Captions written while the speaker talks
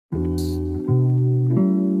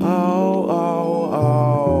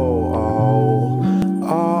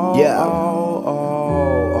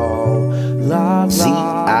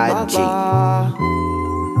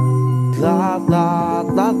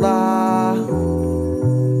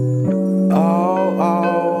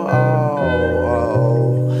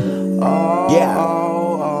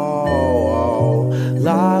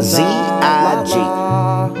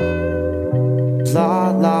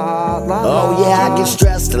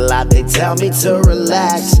lot, they tell me to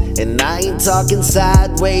relax. And I ain't talking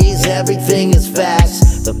sideways, everything is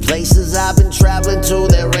facts. The places I've been traveling to,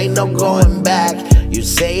 there ain't no going back. You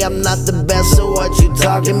say I'm not the best, so what you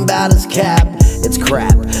talking about is cap. It's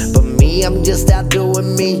crap, but me, I'm just out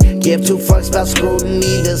doing me. Give two fucks about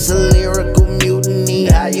scrutiny, this a lyrical mutiny.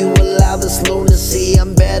 How you allow this lunacy?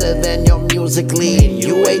 I'm better than you musically, and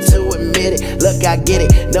you wait to admit it. Look, I get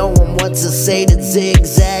it, no one wants to say that ZIG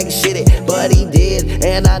ZAG shit it, but he did,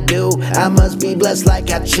 and I do. I must be blessed like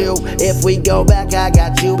I chew. If we go back, I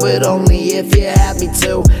got you, but only if you have me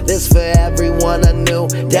too. This for everyone I knew,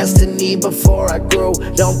 destiny before I grew.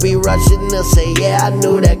 Don't be rushing to say, yeah, I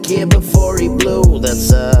knew that kid before he blew.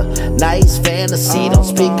 That's a nice fantasy, don't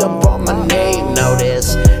speak up on my name. No,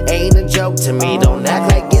 this ain't a joke to me, don't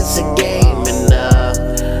act like it's a game.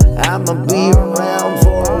 And I'ma be around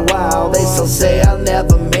for a while. They still say I'll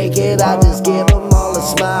never make it, I just give them all a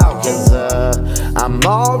smile. Cause I'm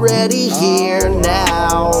already here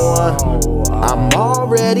now. I'm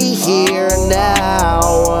already here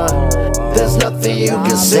now. There's nothing you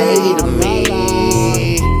can say to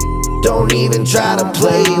me. Don't even try to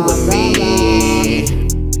play with me.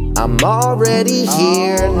 I'm already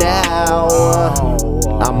here now.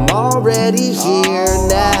 I'm already here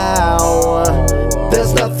now.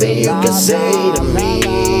 There's nothing you can say to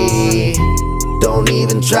me. Don't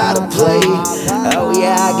even try to play. Oh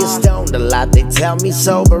yeah, I get stoned a lot, they tell me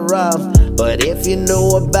sober up. But if you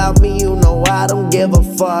knew about me, you know I don't give a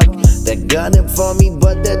fuck. They're gunning for me,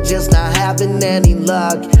 but they're just not having any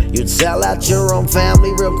luck. You'd sell out your own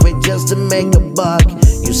family real quick just to make a buck.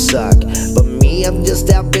 You suck, but me, I'm just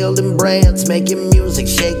out building brands, making music,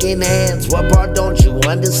 shaking hands. What part don't you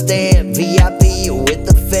understand? VIP, you with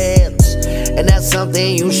the fans. And that's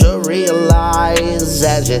something you should realize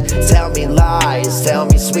as you tell me lies, tell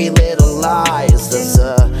me sweet little lies. That's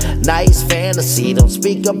a nice fantasy, don't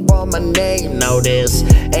speak up on my name. No, this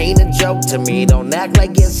ain't a joke to me, don't act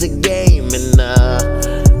like it's a game. And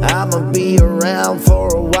I'ma be around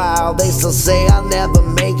for a while. They still say I'll never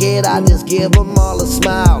make it, I just give them all a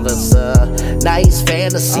smile. That's a nice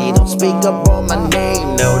fantasy, don't speak up on my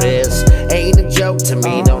name. No, this ain't a joke to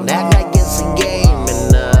me, don't act like it's a game.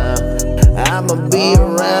 I'ma be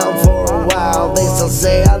around for a while. They still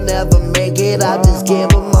say I'll never make it, I just give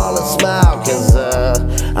them all a smile. Cause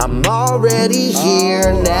I'm already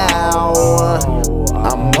here now.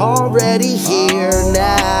 I'm already here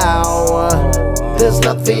now. There's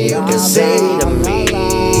nothing you can say to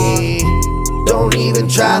me. Don't even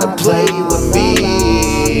try to play with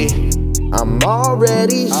me. I'm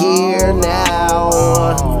already here now.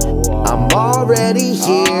 I'm already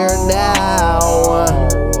here now.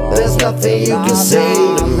 There's nothing you can say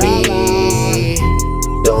to me.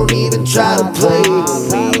 Don't even try to play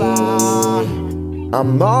with me.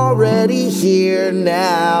 I'm already here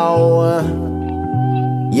now.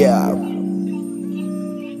 Yeah.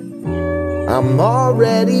 I'm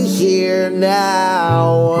already here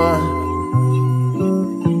now.